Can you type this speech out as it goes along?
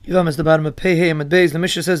Yivam is the bottom of Pei Hey Amud Beis. The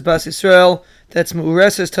Mishnah says Bas Yisrael, that's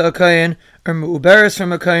Mu'ureses to a Kayin, or Mu'uberes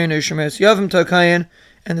from a Kayin, or Shemeres Yavim to a Kayin,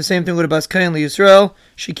 and the same thing with a Bas Kayin Li Yisrael.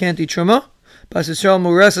 She can't eat Truma. Bas Yisrael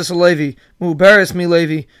Mu'ureses a Levi, Mu'uberes mi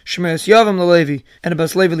Levi, Shemeres Yavim la Levi, and a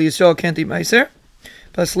Bas Levi Li Yisrael can't eat Meiser.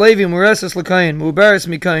 Bas Levi Mu'ureses la Kayin, Mu'uberes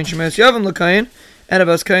mi Kayin, Shemeres Yavim la Kayin, and a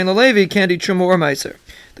Bas Kayin la Levi can't eat Truma or Meiser.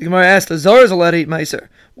 The Gemara asked, the Zara is allowed to eat Meiser.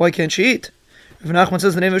 Why can't she eat? Rav Nachman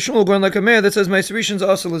says the name of Shmuel going like a mayor that says Meiser Rishon is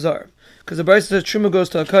also Lazar. Because the Brisa says Truma goes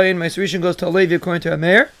to a Kayin, Meiser Rishon goes to a Levi according to a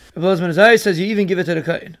mayor. Rav Elazar ben Azai says you even give it to the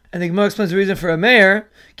Kayin. And the Gemara explains the reason for a mayor,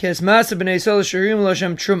 Kes Masa b'nei Yisrael Shirim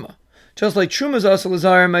L'Hashem Truma. Just like Truma is also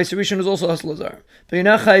Lazar, Meiser Rishon is also also Lazar. But you're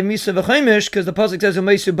not Chayiv Misa v'chaimish, because the pasuk says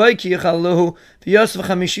Umeisu Bai ki Yechal Lahu v'Yosef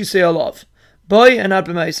v'chamishisei alav. Bai and not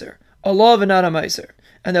b'Meiser. Alav and not a Meiser.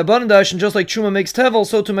 And the Abanadash, and just like Truma makes Tevel,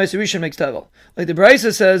 so too Meiser Rishon makes Tevel. Like the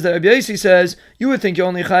Brisa says, that Rabbi Yossi says, you would think you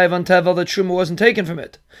only chayav on Tevel that Truma wasn't taken from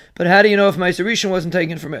it. But how do you know if Meiser Rishon wasn't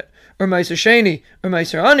taken from it? Or Meiser Sheni, or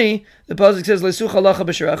Meiser Ani? The pasuk says, Lesucha lacha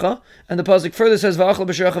b'sherecha, and the pasuk further says, V'achal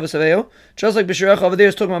b'sherecha v'saveo. Just like b'sherecha over there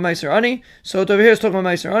is talking about Meiser Ani, so over here is talking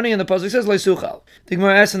about Meiser Ani, and the pasuk says, Lesuchal. The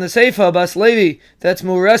Gemara asks in the Seifa, Bas Levi, that's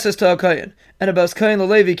Mu'ureses to a Kayin, and a Bas Kayin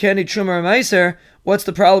Levi can't eat Truma or Meiser. What's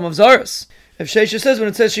the problem of Zaris? If Sheisha says when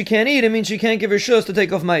it says she can't eat, it means she can't give her shus to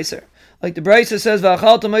take off Meiser. Like the Brisa says,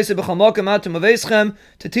 V'achalta Meiser b'chal makom atum aveschem,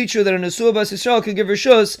 to teach you that a Nesua Bas Yisrael can give her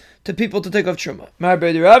shus to people to take off Truma. Mar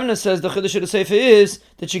B'Rei Ravna says the Chiddush of the Sefer is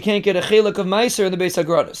that she can't get a chelik of Meiser in the Beis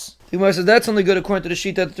HaGradus. The Gemara says that's only good according to the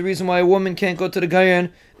Shita that the reason why a woman can't go to the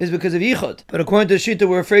Gayan is because of Yichud. But according to the Shita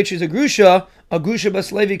we're afraid she's a Grusha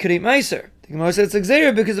Bas Levi could eat Meiser. The Gemara says it's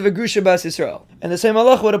Xer because of a Grusha Bas Yisrael. And the same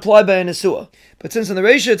halach would apply by a Nesua. But since in the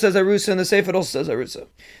Reisha it says Arusa and the Sefer it also says Arusa.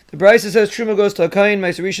 The Brisa says Truma goes to a Kayin,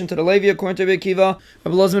 Meiser Rishon to the Levi according to Rabbi Akiva.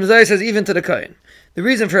 Rabbi Elazar ben Azai says even to the Kayin. The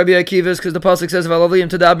reason for Rabbi Akiva is because the pasuk says V'alavim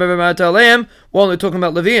tadaber b'ma'at aleim, we're only talking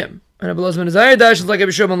about Leviim. And Rabbi Elazar ben Azai dashes like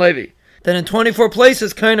Rabbi Shimon Levi. Then in 24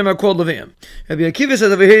 places, Kainim are called Leviim. Rabbi Akiva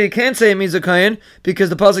says over here you can't say it means a Kayin because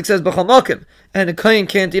the pasuk says B'chal makom, and a Kayin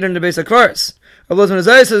can't eat in the Beis HaKvaros. Rabbi Elazar ben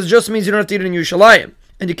Azai says it just means you don't have to eat it in Yerushalayim,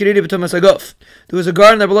 and you can eat it b'tumas haguf. There was a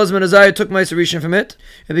garden that Rabbi Elazar ben Azai took Meiser Rishon from it.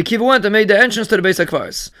 Rabbi Akiva went and made the entrance to the Beis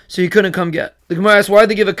HaKvaros, so he couldn't come get. The Gemara asks why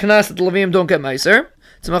they give a kanas that the Leviim don't get Meiser.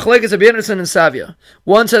 It's a machlekes Rabbi Anderson and Savia.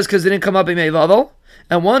 One says because they didn't come up b'mei vavel,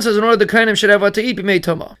 and one says in order the Kainim should have what to eat b'mei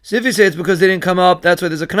tuma. So if you say it's because they didn't come up, that's why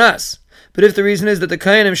there's a kanas. But if the reason is that the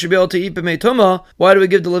Kainim should be able to eat b'mei tuma, why do we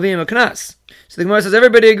give the Leviim a kanas? So the Gemara says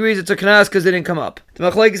everybody agrees it's a kanas because they didn't come up. The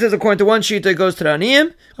machlekes says according to one shita it goes to the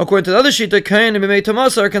aniyim, according to the other shita Kainim and b'mei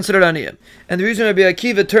tuma are considered aniyim. And the reason Rabbi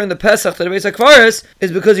Akiva turned the Pesach to the Beis HaKvaros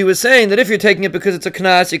is because he was saying that if you're taking it because it's a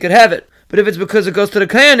kanas, you could have it. But if it's because it goes to the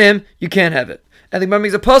Kainim, you can't have it. And the Gemara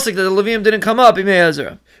makes a pasuk that the Leviim didn't come up, Imei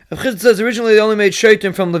Ezra. Rav Chizd says originally they only made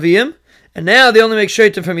shaitim from Leviim, and now they only make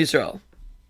shaitim from Yisrael.